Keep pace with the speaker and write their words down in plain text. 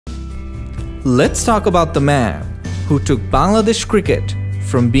Let's talk about the man who took Bangladesh cricket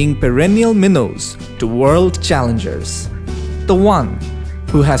from being perennial minnows to world challengers. The one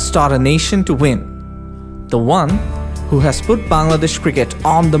who has taught a nation to win. The one who has put Bangladesh cricket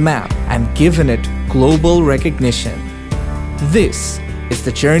on the map and given it global recognition. This is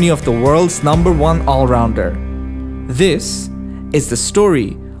the journey of the world's #1 all-rounder. This is the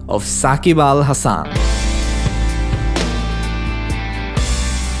story of Shakib Al Hasan.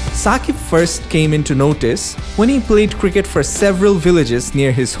 Shakib first came into notice when he played cricket for several villages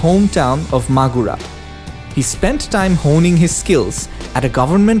near his hometown of Magura. He spent time honing his skills at a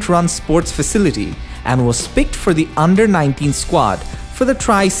government-run sports facility and was picked for the under-19 squad for the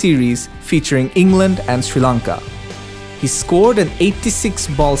Tri-Series featuring England and Sri Lanka. He scored an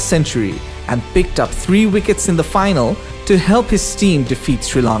 86-ball century and picked up 3 wickets in the final to help his team defeat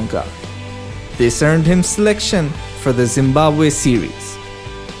Sri Lanka. This earned him selection for the Zimbabwe series.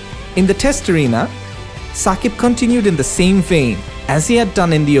 In the Test arena, Shakib continued in the same vein as he had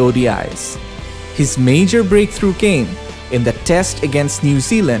done in the ODIs. His major breakthrough came in the Test against New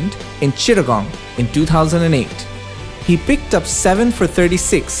Zealand in Chittagong in 2008. He picked up 7 for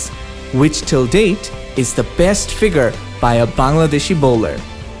 36, which till date is the best figure by a Bangladeshi bowler.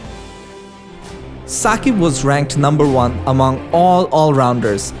 Shakib was ranked #1 among all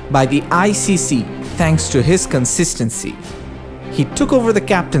all-rounders by the ICC thanks to his consistency. He took over the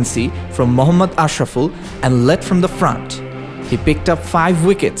captaincy from Mohammad Ashraful and led from the front. He picked up 5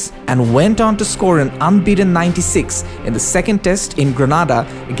 wickets and went on to score an unbeaten 96 in the second test in Grenada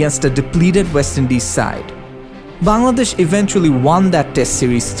against a depleted West Indies side. Bangladesh eventually won that test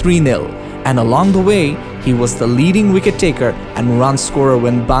series 3-0, and along the way, he was the leading wicket taker and run scorer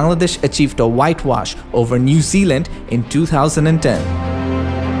when Bangladesh achieved a whitewash over New Zealand in 2010.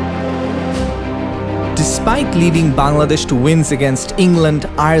 Despite leading Bangladesh to wins against England,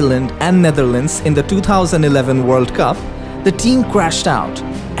 Ireland and Netherlands in the 2011 World Cup, the team crashed out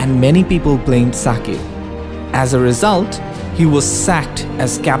and many people blamed Shakib. As a result, he was sacked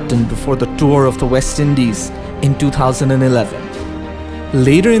as captain before the tour of the West Indies in 2011.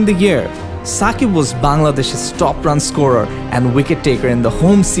 Later in the year, Shakib was Bangladesh's top run scorer and wicket taker in the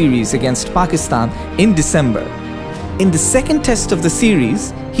home series against Pakistan in December. In the second test of the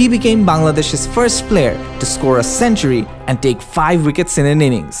series, he became Bangladesh's first player to score a century and take 5 wickets in an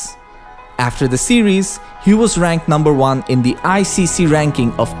innings. After the series, he was ranked #1 in the ICC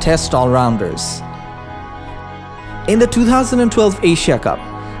ranking of Test all-rounders. In the 2012 Asia Cup,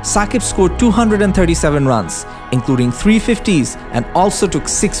 Shakib scored 237 runs, including 3 50s, and also took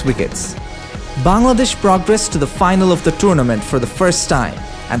 6 wickets. Bangladesh progressed to the final of the tournament for the first time,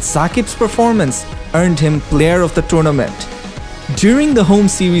 and Shakib's performance earned him Player of the Tournament. During the home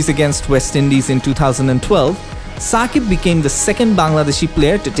series against West Indies in 2012, Shakib became the second Bangladeshi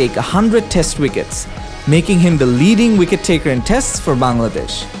player to take 100 test wickets, making him the leading wicket taker in tests for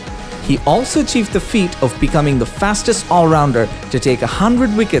Bangladesh. He also achieved the feat of becoming the fastest all-rounder to take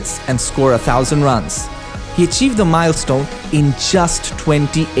 100 wickets and score 1,000 runs. He achieved the milestone in just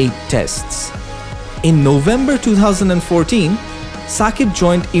 28 tests. In November 2014, Shakib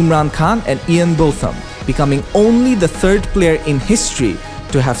joined Imran Khan and Ian Botham, becoming only the 3rd player in history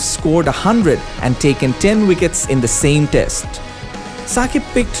to have scored 100 and taken 10 wickets in the same test. Shakib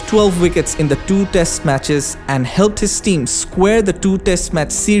picked 12 wickets in the 2 test matches and helped his team square the 2 test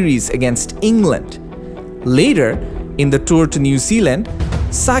match series against England. Later, in the tour to New Zealand,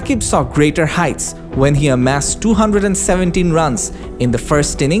 Shakib saw greater heights when he amassed 217 runs in the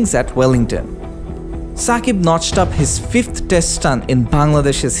first innings at Wellington. Shakib notched up his 5th test run in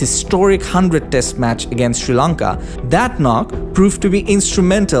Bangladesh's historic 100 test match against Sri Lanka. That knock proved to be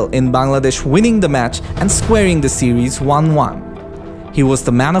instrumental in Bangladesh winning the match and squaring the series 1-1. He was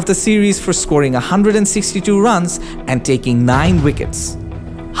the man of the series for scoring 162 runs and taking 9 wickets.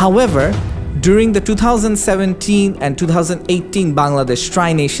 However, during the 2017 and 2018 Bangladesh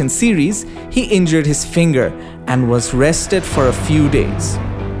Tri-Nation series, he injured his finger and was rested for a few days.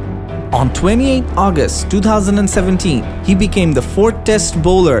 On 28 August 2017, he became the 4th test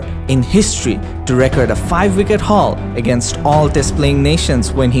bowler in history to record a 5-wicket haul against all test-playing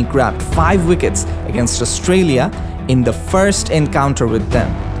nations when he grabbed 5 wickets against Australia in the first encounter with them.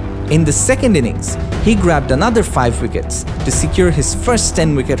 In the second innings, he grabbed another 5 wickets to secure his first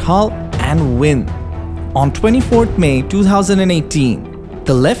 10-wicket haul and win. On 24th May 2018,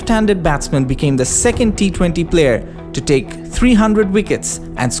 the left-handed batsman became the second T20 player to take 300 wickets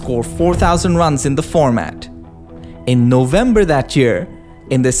and score 4,000 runs in the format. In November that year,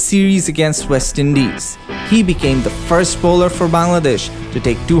 in the series against West Indies, he became the first bowler for Bangladesh to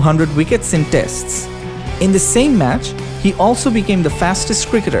take 200 wickets in tests. In the same match, He also became the fastest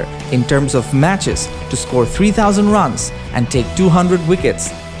cricketer in terms of matches to score 3,000 runs and take 200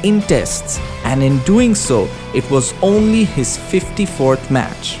 wickets in tests, and in doing so, it was only his 54th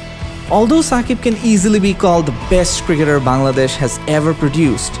match. Although Shakib can easily be called the best cricketer Bangladesh has ever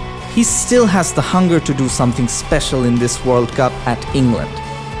produced, he still has the hunger to do something special in this World Cup at England.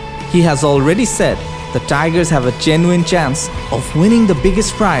 He has already said the Tigers have a genuine chance of winning the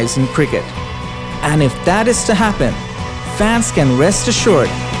biggest prize in cricket. And if that is to happen, fans can rest assured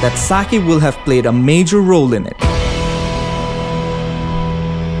that Shakib will have played a major role in it.